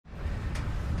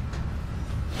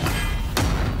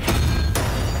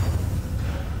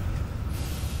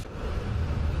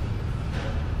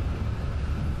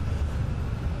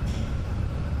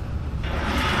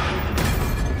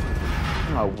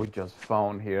we just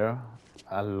found here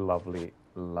a lovely,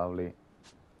 lovely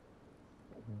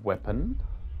weapon.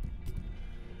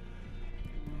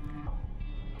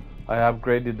 I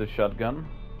upgraded the shotgun.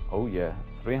 Oh yeah,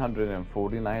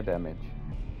 349 damage.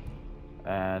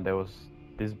 And there was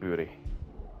this beauty.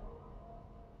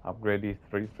 Upgraded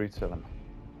 337.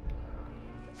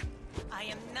 I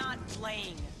am not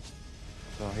playing.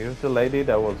 So here's the lady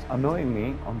that was annoying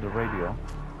me on the radio.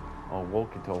 Or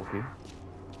walkie-talkie.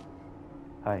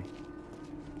 Hi.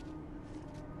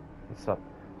 What's up?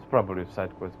 It's probably a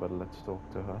side quest, but let's talk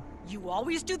to her. You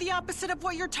always do the opposite of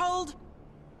what you're told?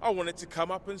 I wanted to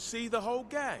come up and see the whole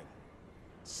gang.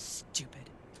 Stupid.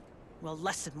 Well,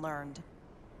 lesson learned.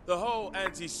 The whole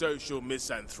antisocial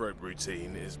misanthrope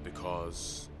routine is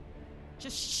because...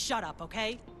 Just shut up,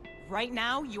 okay? Right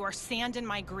now, you are sand in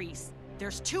my grease.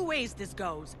 There's two ways this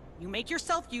goes. You make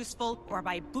yourself useful, or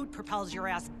my boot propels your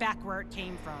ass back where it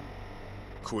came from.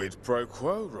 Quid pro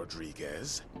quo,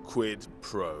 Rodriguez. Quid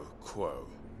pro quo.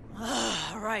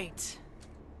 Right.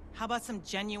 How about some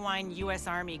genuine U.S.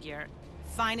 Army gear?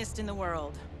 Finest in the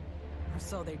world. Or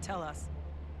so they tell us.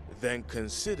 Then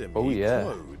consider me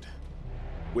Claude.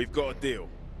 We've got a deal.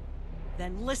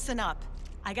 Then listen up.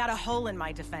 I got a hole in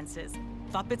my defenses.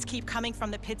 Puppets keep coming from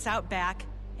the pits out back,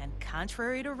 and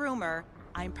contrary to rumor,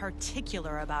 I'm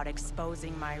particular about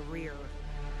exposing my rear.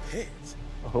 Pit?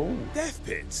 Oh. Death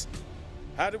pits?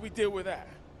 How do we deal with that?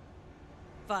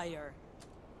 Fire.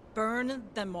 Burn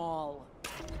them all.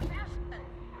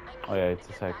 Oh yeah, it's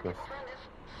a side quest.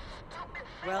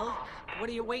 Well, what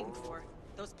are you waiting for?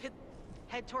 Those pits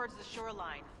head towards the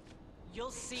shoreline.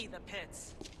 You'll see the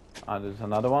pits. There's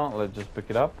another one. Let's just pick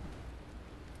it up.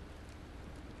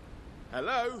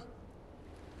 Hello?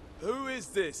 Who is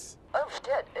this? Oh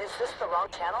shit, is this the wrong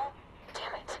channel?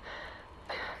 Damn it.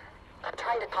 I'm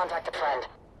trying to contact a friend.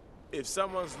 If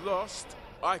someone's lost,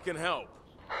 I can help.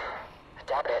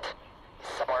 Doubt it.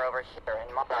 Somewhere over here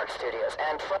in Monarch Studios,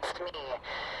 and trust me,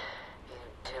 you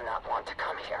do not want to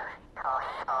come here.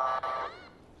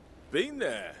 Been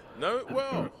there. Know it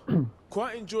well.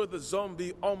 Quite enjoy the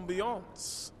zombie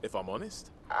ambiance, if I'm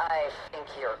honest. I think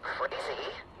you're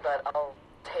crazy, but I'll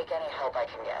take any help I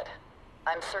can get.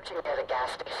 I'm searching near the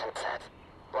gas station set.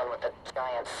 One with the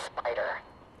giant spider.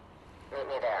 Meet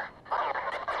me there.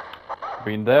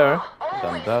 Been there,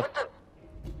 done that.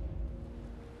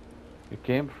 You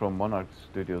came from Monarch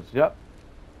Studios, yep.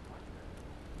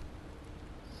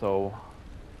 So,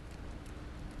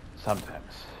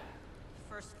 sometimes.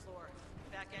 First floor,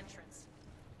 back entrance.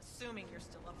 Assuming you're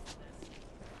still up for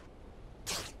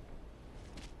this.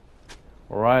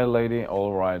 Alright, lady,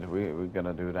 alright, we're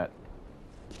gonna do that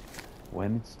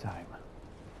when it's time.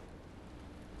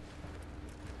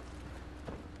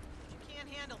 If you can't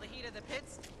handle the heat of the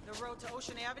pits, the road to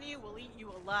Ocean Avenue will eat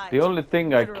you alive. The only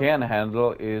thing Literally. I can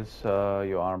handle is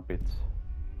your armpits.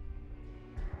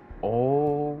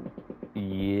 Oh,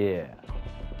 yeah.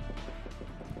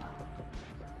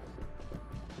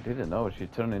 Didn't know she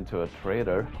turned into a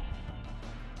traitor.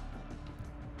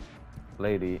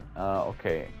 Lady,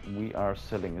 okay, we are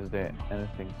selling. Is there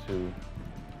anything to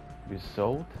be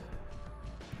sold?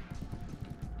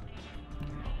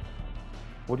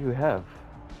 What do you have?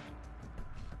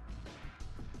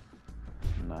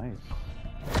 Nice.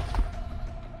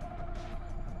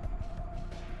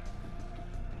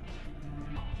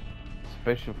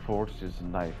 Special Forces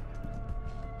knife.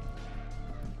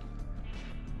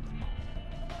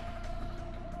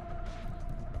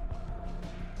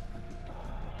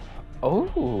 Oh,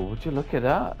 would you look at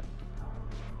that?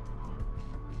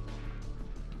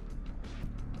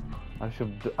 I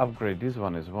should upgrade this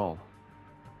one as well.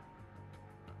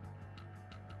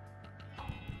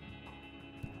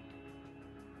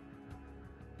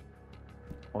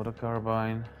 Auto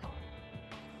carbine.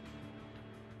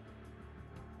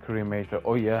 Cremator.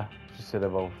 Oh yeah, she said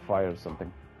about fire or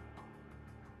something.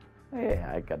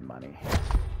 Yeah, I got money.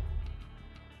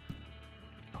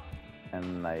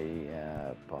 And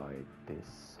I buy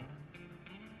this.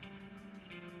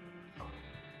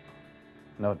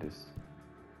 No, this.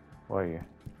 Where are you?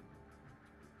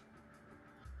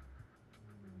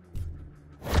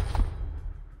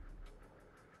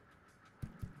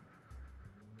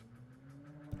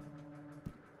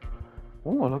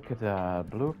 Oh, look at that.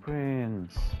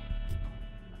 Blueprints.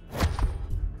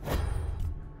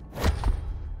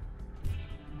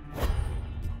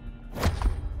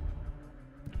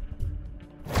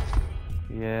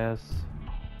 Yes.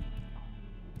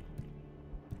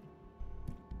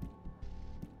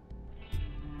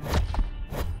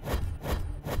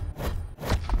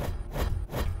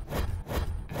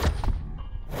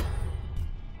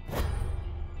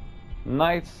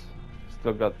 Nice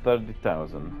Still got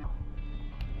 30,000.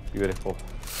 Beautiful.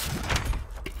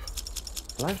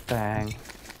 Flashbang.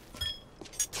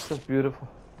 This is beautiful.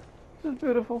 This is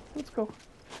beautiful. Let's go.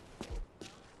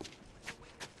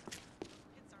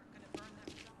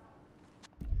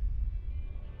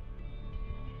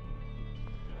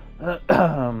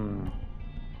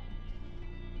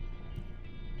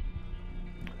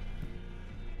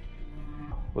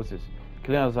 What's this?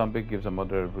 Killing a zombie gives a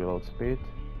moderate reload speed.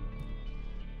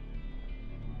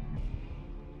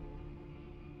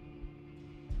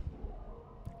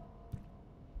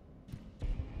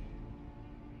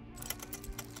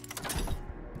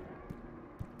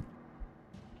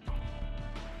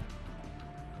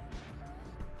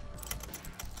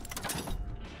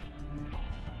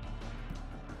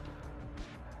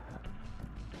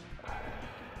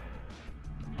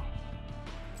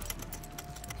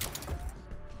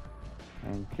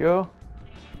 Thank you.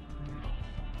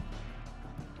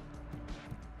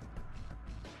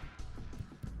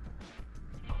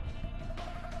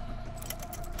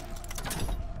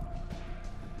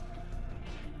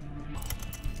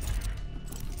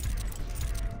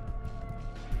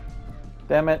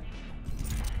 Damn it.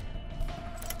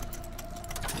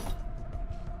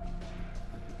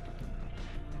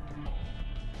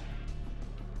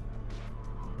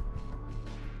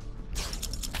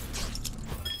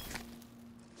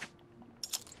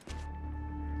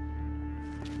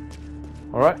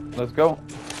 All right, let's go.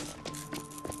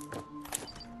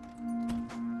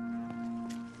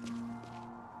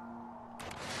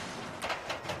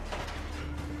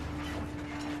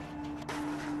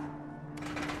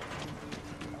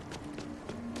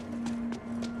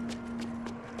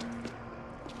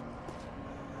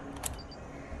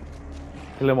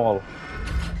 Kill them all.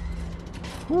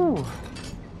 Whew.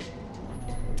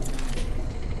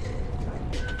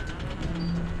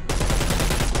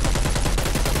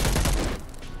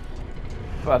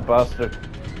 Fat bastard.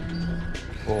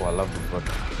 Oh, I love this one.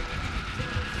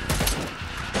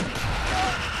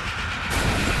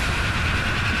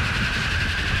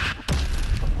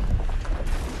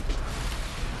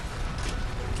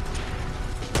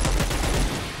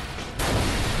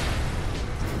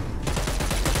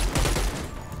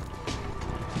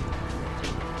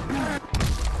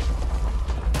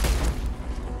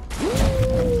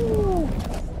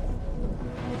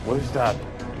 What is that?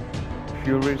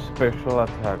 Fury special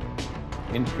attack.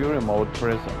 In Fury mode,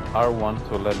 press R1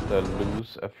 to let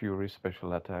loose a Fury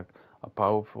special attack. A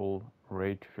powerful,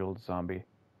 rage-filled zombie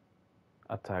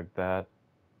attack that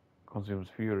consumes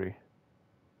Fury.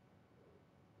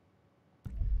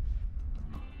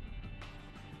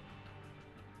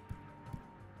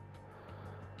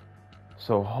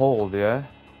 So hold, yeah?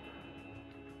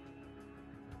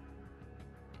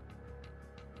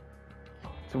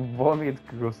 To vomit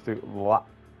goes to what?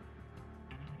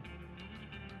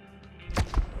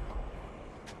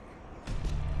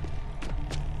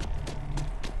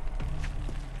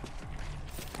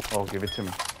 Oh, give it to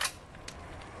me.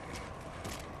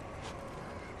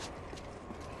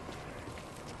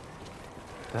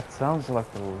 That sounds like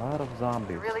a lot of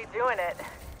zombies. Really doing it.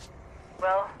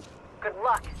 Well, good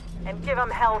luck, and give them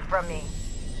hell from me.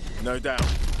 No doubt.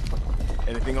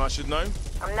 Anything I should know?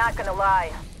 I'm not gonna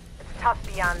lie. It's tough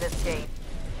beyond this gate.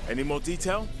 Any more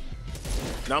detail?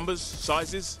 Numbers?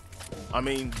 Sizes? I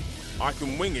mean, I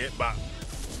can wing it, but...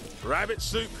 Rabbit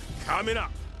soup coming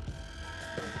up.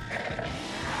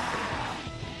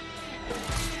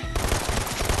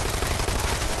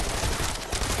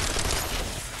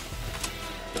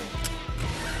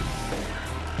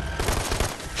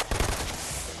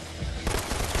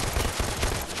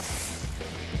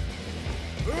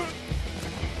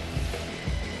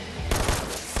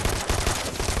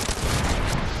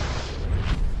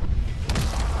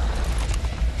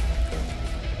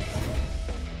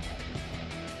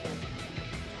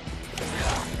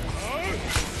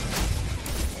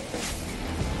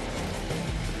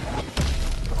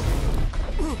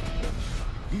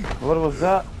 What was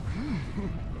that?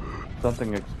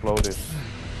 Something exploded.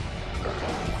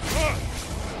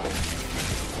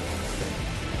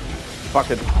 Fuck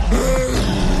it.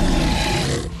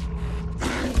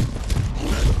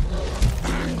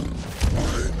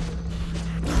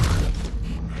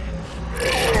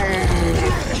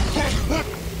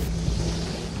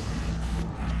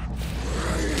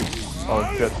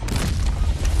 Oh shit.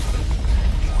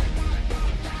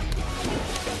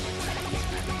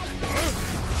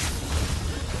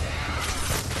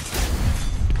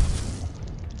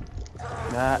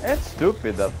 Nah, it's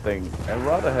stupid, that thing. I'd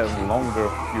rather have longer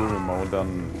Fury mode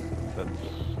than that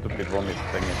stupid vomit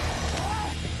thingy.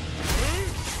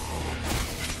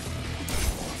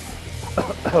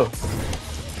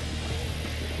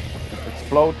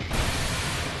 Explode.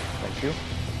 Thank you.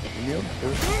 Immune.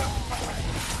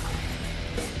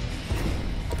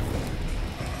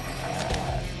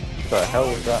 What the hell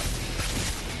was that?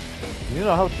 You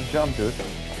know how to jump, dude.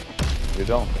 You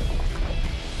don't.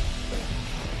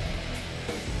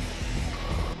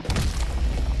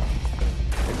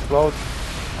 Explode.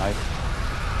 Nice.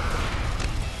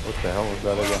 What the hell was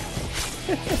that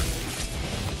again?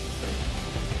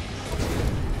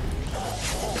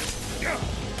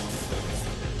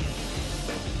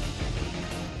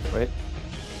 Wait.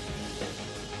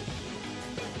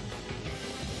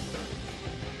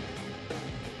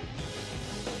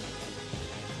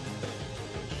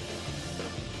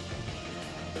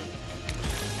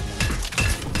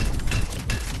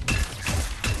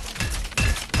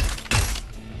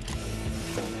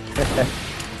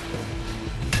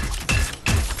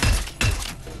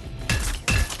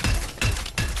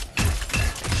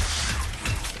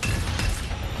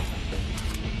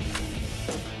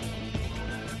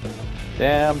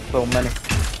 Damn, so many.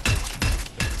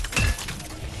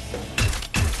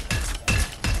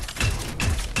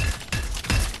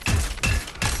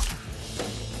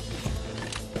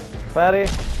 Fatty.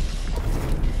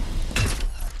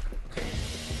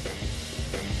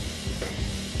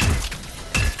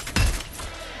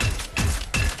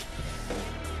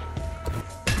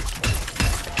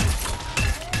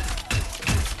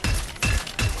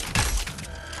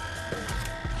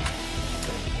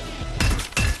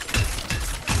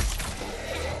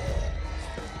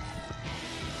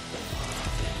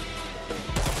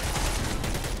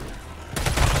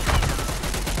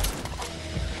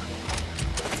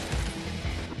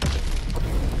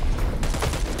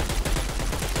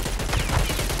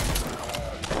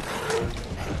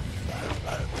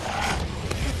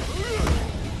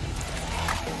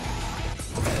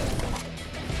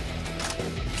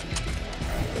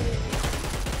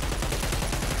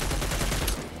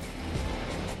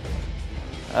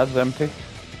 That's empty.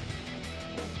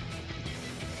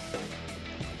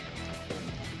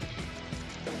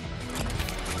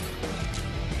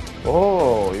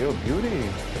 Oh, you're a beauty.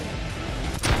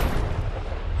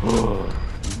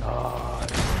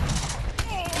 Nice.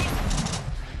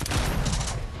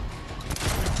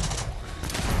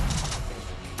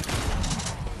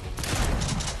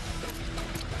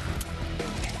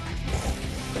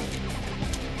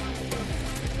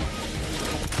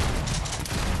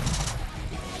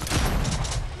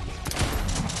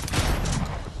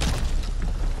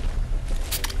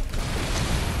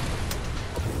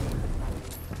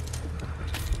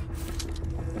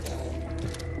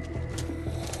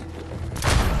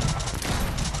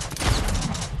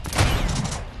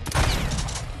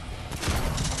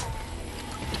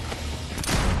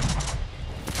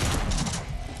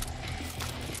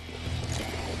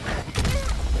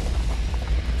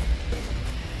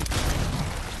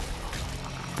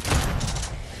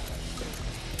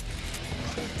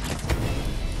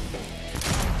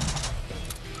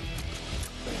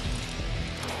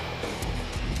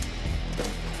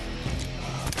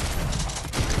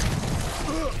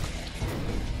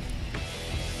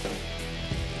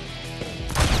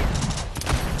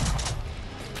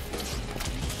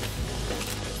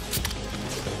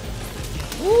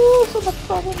 Ooh, so much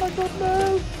fun, oh my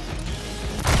goodness!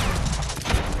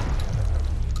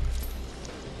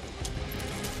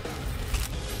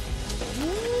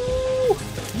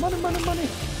 Ooh, money, money, money!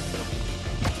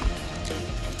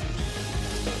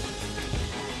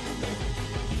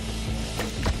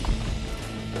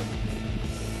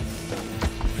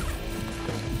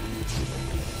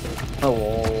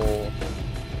 Oh,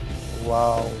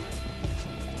 wow!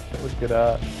 Look at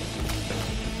that!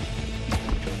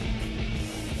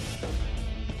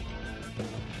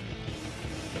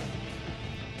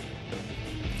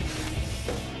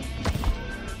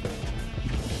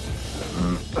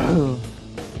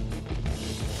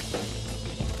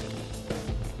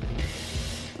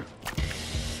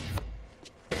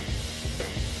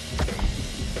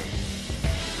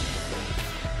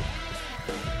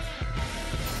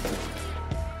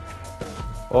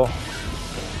 Oh,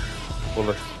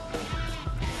 bullets.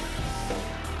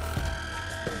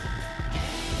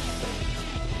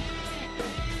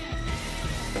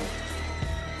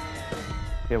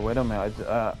 Okay, wait a minute.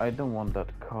 I don't want that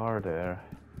car there.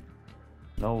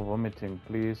 No vomiting,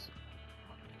 please.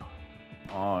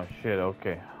 Oh shit.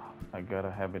 Okay, I gotta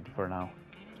have it for now.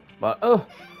 But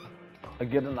I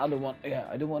get another one. Yeah,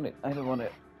 I don't want it. I don't want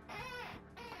it.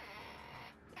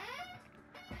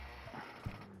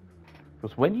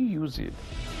 Because when you use it,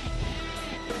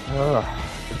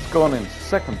 it's gone in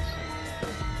seconds.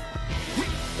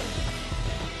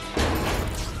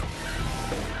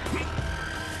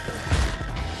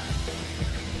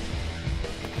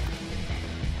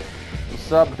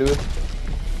 What's up, dude?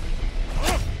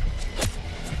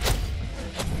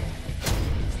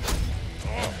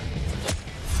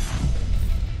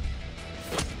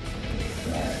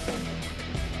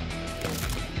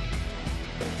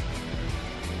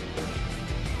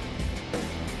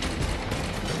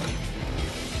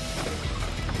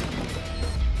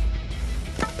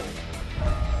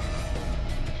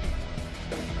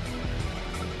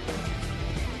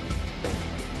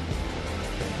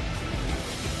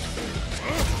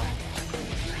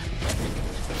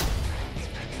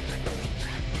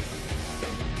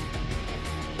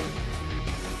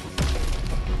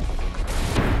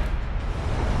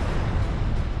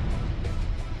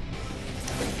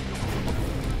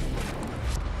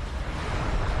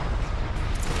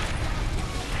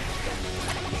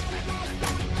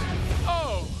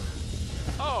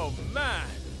 Oh man!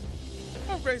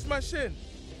 I raised my shin.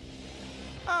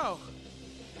 Ow!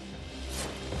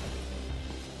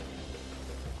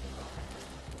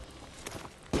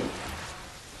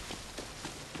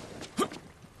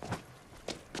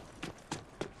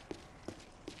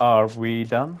 Are we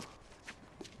done?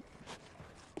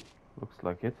 Looks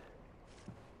like it.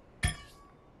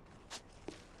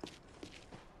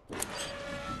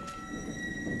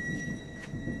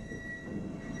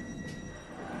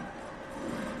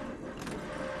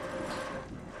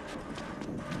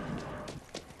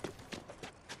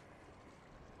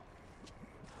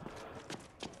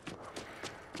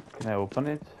 Can I open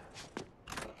it?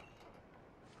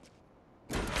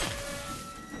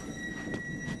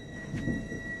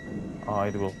 Oh,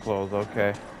 it will close,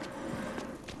 okay.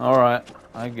 Alright,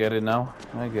 I get it now.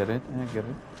 I get it.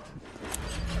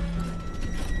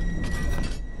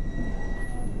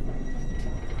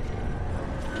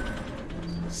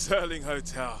 Sterling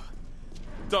Hotel,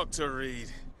 Dr. Reed,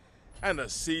 and a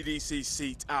CDC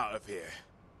seat out of here.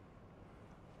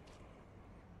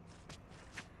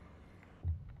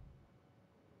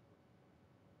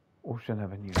 Ocean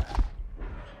Avenue.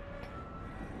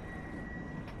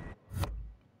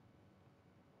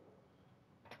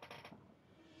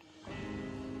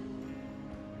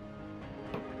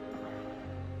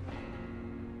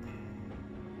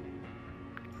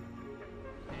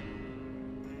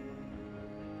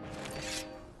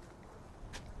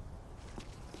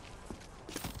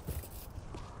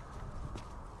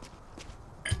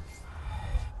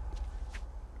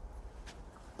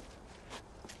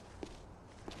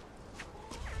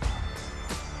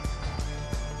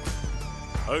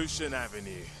 Ocean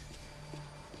Avenue.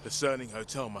 The Sterling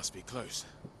Hotel must be close.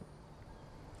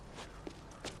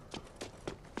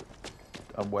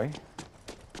 Away.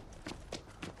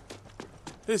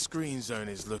 This green zone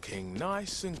is looking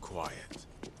nice and quiet.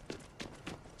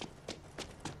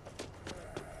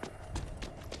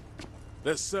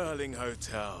 The Sterling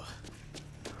Hotel.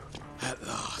 At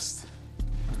last.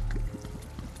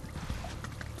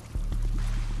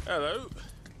 Hello.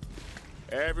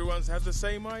 Everyone's had the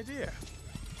same idea.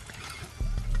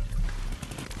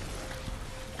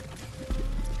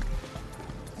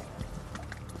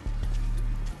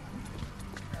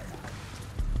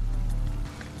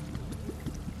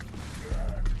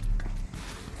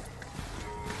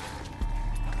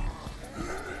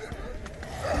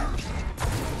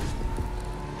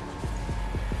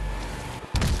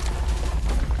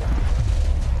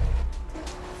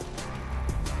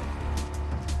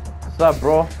 What's up,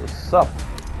 bro? What's up?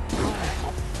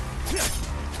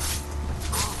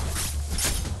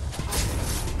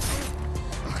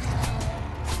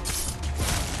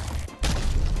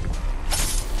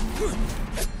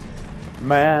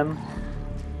 Man,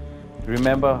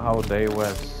 remember how they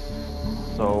were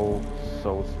so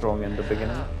strong in the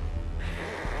beginning?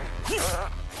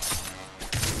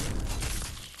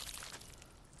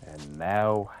 And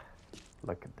now,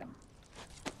 look at them.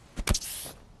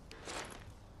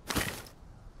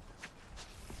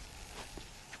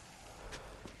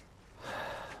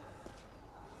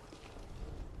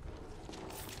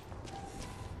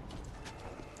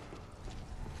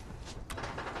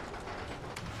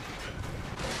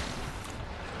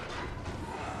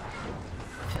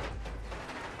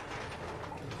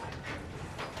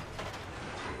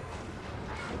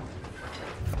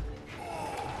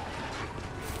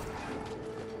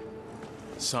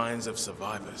 Signs of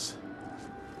survivors.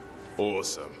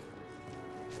 Awesome.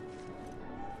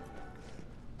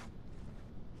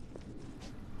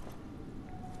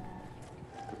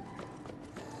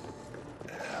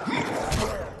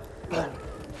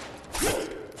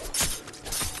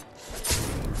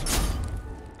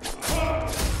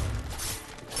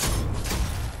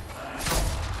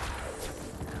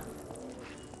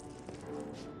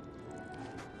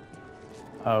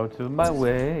 Out of my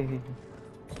way.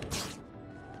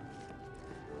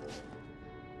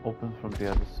 Opens from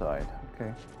the other side.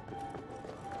 Okay.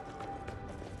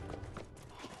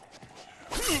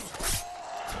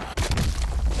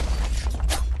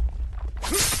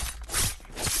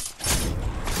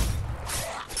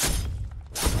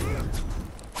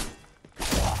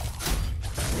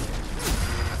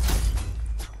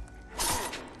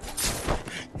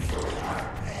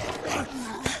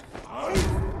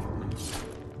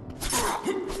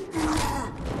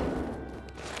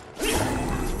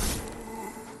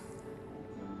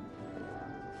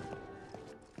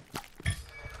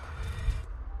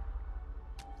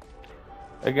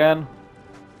 Again.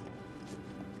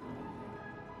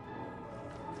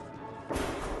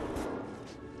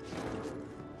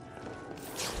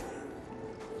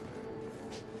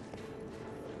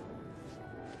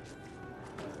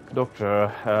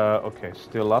 Doctor, okay,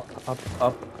 still up.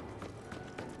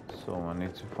 So I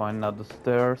need to find another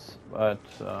stairs, but,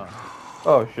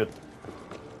 oh shit.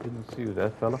 Didn't see you there,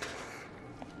 fella.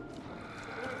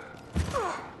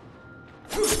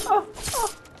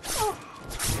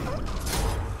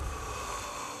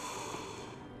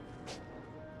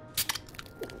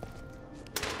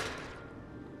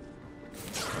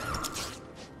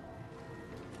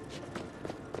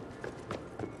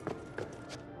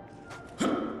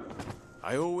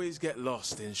 I always get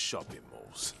lost in shopping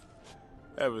malls.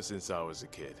 Ever since I was a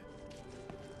kid.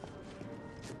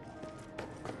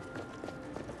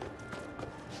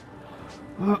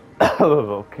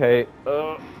 Okay,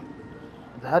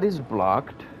 that is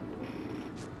blocked.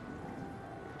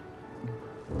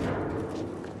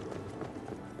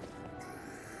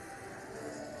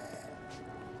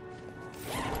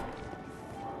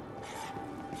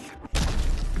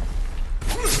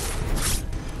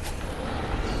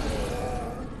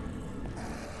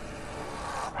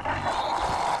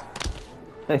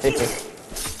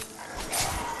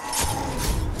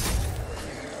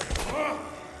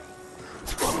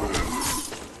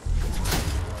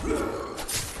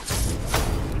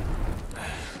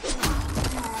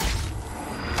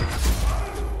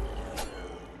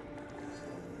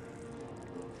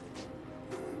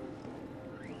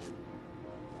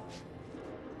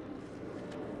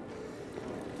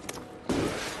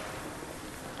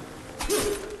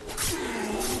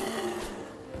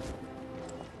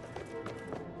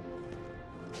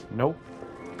 Nope.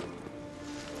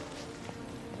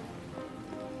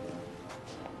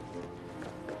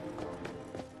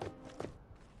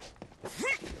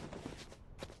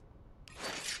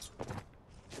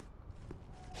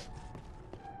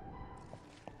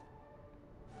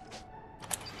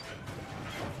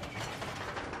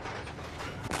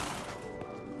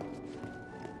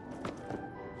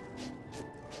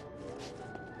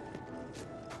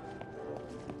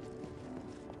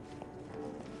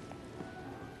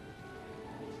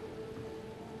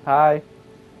 Hi.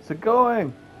 How's it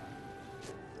going?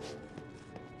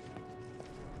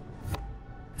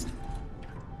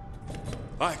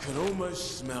 I can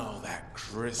almost smell that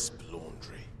crisp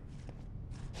laundry.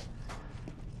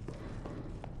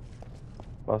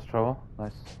 Fast travel.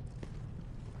 Nice.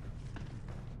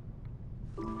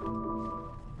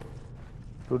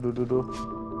 Do.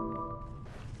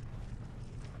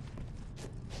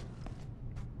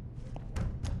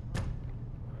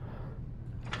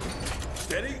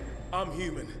 Steady, I'm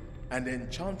human. And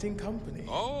enchanting company.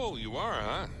 Oh, you are,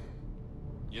 huh?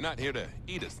 You're not here to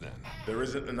eat us, then? There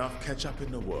isn't enough ketchup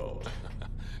in the world.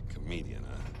 Comedian,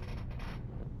 huh?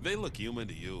 They look human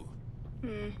to you.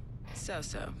 So.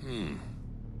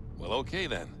 Well, okay,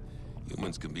 then.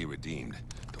 Humans can be redeemed.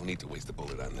 Don't need to waste a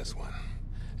bullet on this one.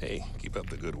 Hey, keep up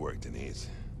the good work, Denise.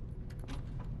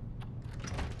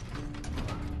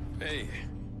 Hey,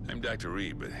 I'm Dr.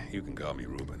 Reed, but you can call me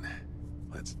Ruben.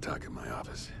 Let's talk in my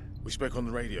office. We spoke on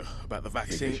the radio about the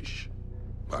vaccine. Hey, shh.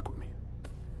 Walk with me.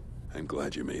 I'm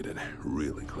glad you made it.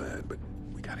 Really glad, but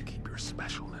we gotta keep your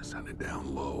specialness on the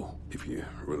down low. If you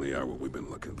really are what we've been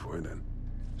looking for, then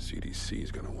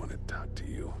CDC's gonna want to talk to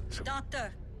you. So...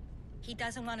 Doctor, he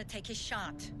doesn't want to take his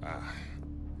shot.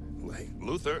 Hey,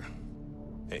 Luther.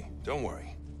 Hey, don't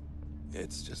worry.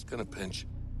 It's just gonna pinch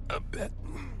a bit.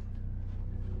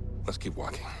 Let's keep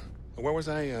walking. Where was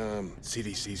I?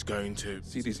 CDC's going to...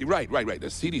 CDC, right. The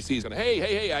CDC's gonna...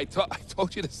 Hey, I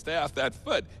told you to stay off that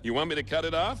foot. You want me to cut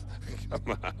it off?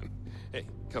 Come on. Hey,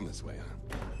 come this way,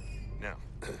 huh? Now.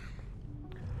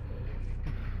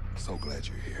 So glad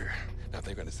you're here. Now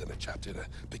they're gonna send a chapter to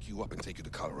pick you up and take you to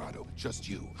Colorado. Just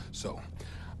you. So,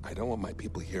 I don't want my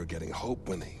people here getting hope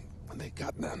when they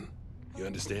got none. You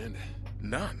understand?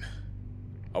 None?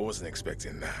 I wasn't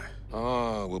expecting that.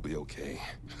 Oh, we'll be okay.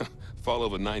 Fall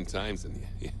over 9 times and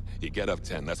you get up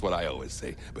 10. That's what I always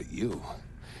say. But you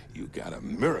You got a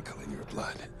miracle in your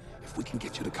blood. If we can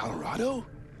get you to Colorado,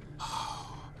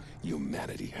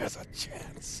 humanity has a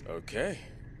chance. Okay.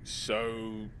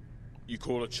 So, you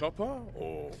call a chopper,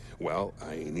 or...? Well,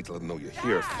 I need to let them know you're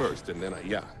here first, and then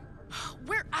yeah.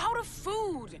 We're out of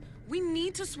food. We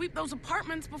need to sweep those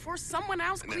apartments before someone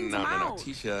else cleans them No, out.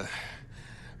 Tisha.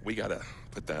 We gotta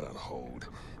put that on hold.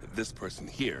 This person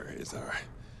here is our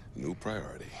new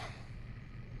priority.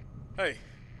 Hey,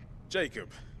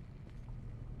 Jacob.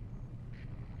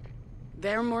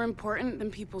 They're more important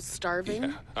than people starving?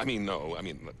 Yeah,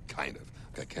 kind of.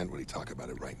 I can't really talk about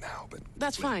it right now, but...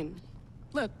 That's fine.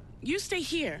 Look, you stay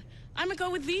here. I'm gonna go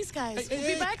with these guys.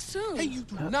 We'll be back soon. Hey, you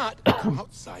do not go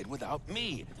outside without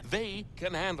me. They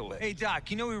can handle it. Hey,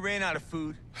 Doc, you know we ran out of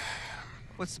food.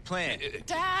 What's the plan?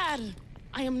 Dad!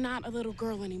 I am not a little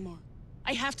girl anymore.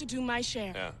 I have to do my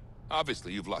share. Yeah,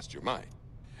 obviously you've lost your mind.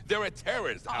 There are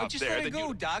terrorists out just there let her that go,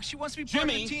 you... Doc. She wants to be part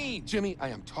of the team. Jimmy, I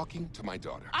am talking to my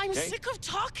daughter. I'm okay? sick of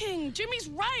talking. Jimmy's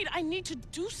right. I need to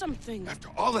do something. After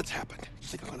all that's happened, you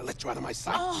think I'm gonna let you out of my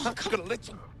sight? Oh, I'm gonna let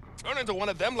you turn into one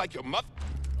of them like your mother?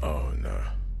 Oh, no.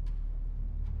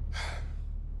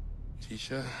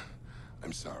 Tisha,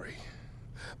 I'm sorry,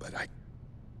 but I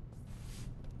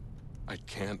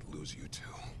can't lose you two.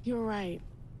 You're right,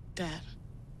 Dad.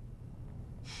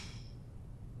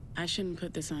 I shouldn't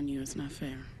put this on you. It's not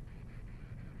fair.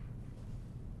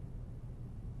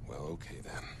 Well, okay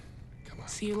then. Come on.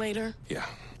 See you later. Yeah.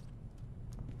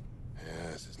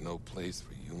 Yeah, this is no place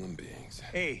for human beings.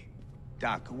 Hey,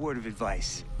 Doc, a word of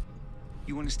advice.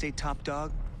 You want to stay top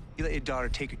dog? You let your daughter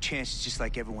take her chances just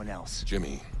like everyone else.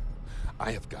 Jimmy,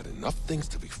 I have got enough things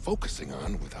to be focusing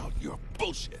on without your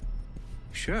bullshit.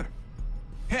 Sure.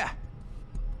 Yeah.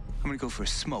 I'm gonna go for a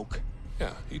smoke.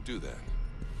 Yeah, you do that.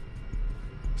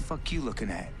 Fuck you looking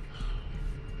at?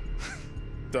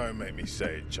 Don't make me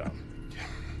say it, chum.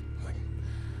 Like,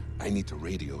 I need to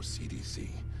radio CDC,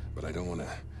 but I don't want to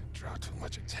draw too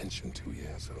much attention to you,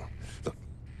 so... Look,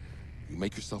 you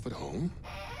make yourself at home,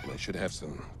 and I should have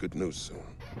some good news soon.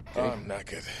 Okay? I'm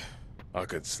knackered. I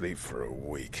could sleep for a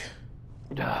week.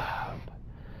 I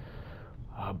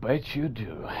bet you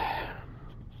do.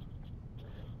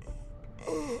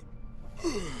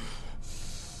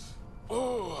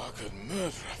 Oh, I could murder a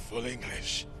full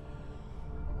English.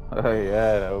 Oh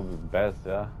yeah, that would be best,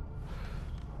 yeah.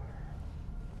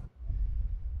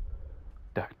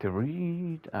 Dr.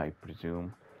 Reed, I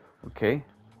presume. Okay.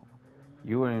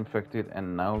 You were infected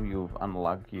and now you've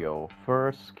unlocked your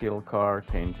first skill card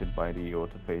tainted by the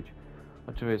autophage.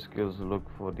 Autophage skills look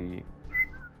for the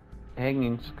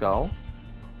hanging skull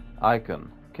icon.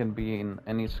 Can be in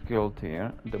any skill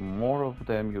tier. The more of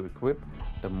them you equip,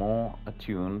 the more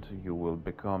attuned you will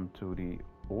become to the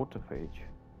autophage.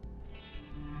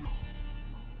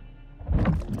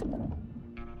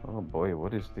 Oh boy,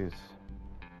 what is this?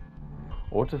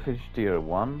 Autophage tier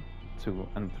 1, 2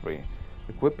 and 3.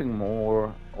 Equipping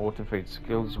more autophage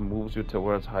skills moves you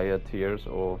towards higher tiers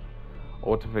of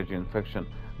autophage infection.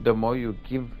 The more you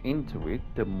give into it,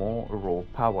 the more raw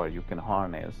power you can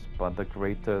harness, but the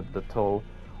greater the toll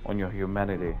on your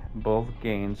humanity. Both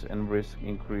gains and risk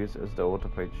increase as the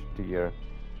autophage tier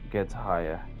gets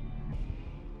higher.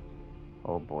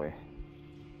 Oh boy.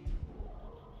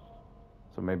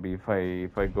 So maybe if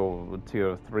I go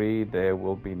tier 3, there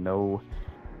will be no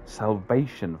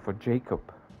salvation for Jacob.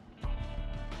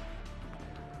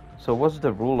 So what's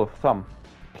the rule of thumb?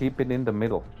 Keep it in the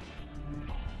middle.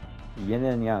 Yin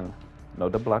and yang. No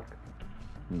the black,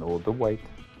 no the white.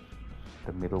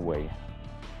 The middle way.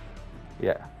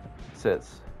 Yeah, it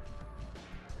says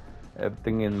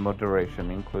everything in moderation,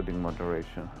 including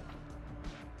moderation.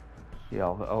 Yeah,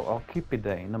 I'll keep it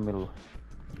there in the middle.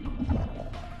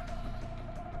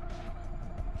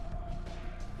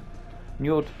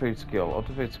 New autophage skill.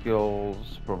 Autophage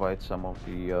skills provide some of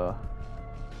the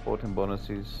potent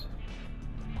bonuses.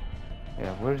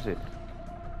 Yeah, where is it?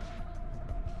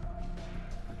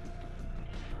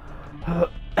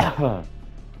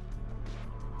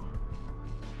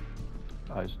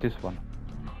 Oh, it's this one.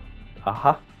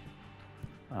 Aha.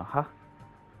 Aha.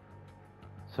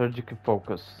 Surgical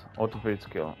focus. Autophage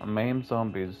skill. Maim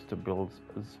zombies to build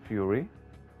fury,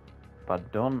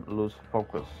 but don't lose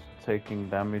focus. Taking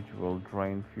damage will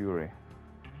drain fury.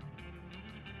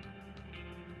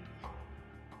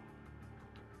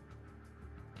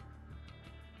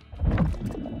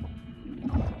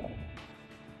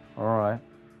 Alright.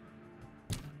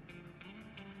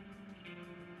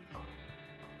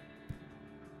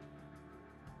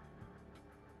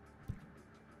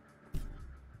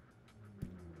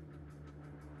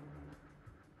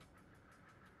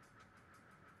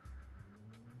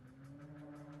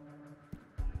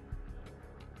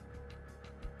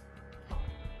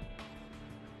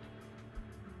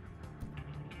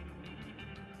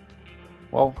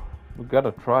 Well, we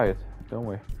gotta try it, don't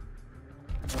we?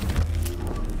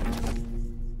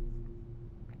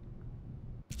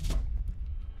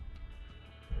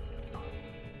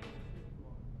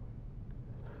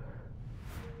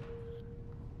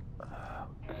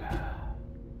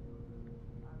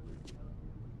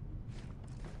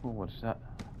 Oh, what's that?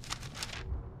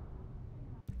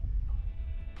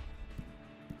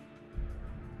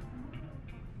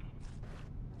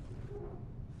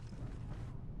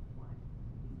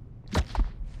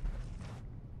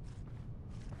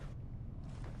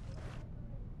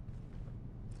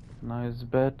 Nice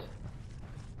bed.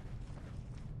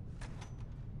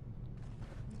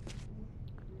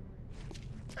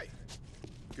 Hey,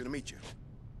 good to meet you.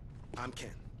 I'm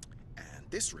Ken, and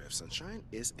this rare sunshine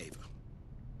is Ava.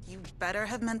 You better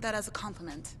have meant that as a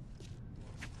compliment.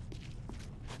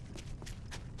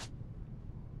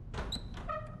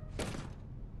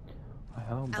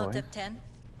 Hello, boy. Out of 10?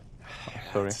 Oh,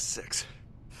 sorry. It's a 6.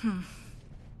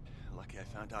 Lucky I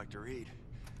found Dr. Reed.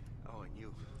 Oh, and you,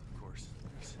 of course.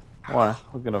 Well,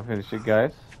 we're gonna finish it,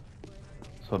 guys.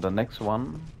 So the next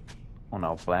one on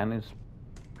our plan is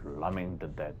plumbing the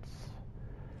debts.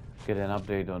 Get an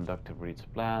update on Dr. Reed's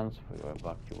plans for your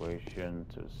evacuation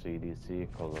to CDC,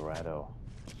 Colorado.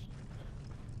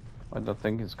 I don't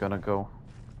think it's gonna go,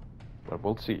 but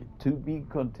we'll see. To be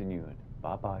continued.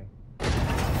 Bye-bye.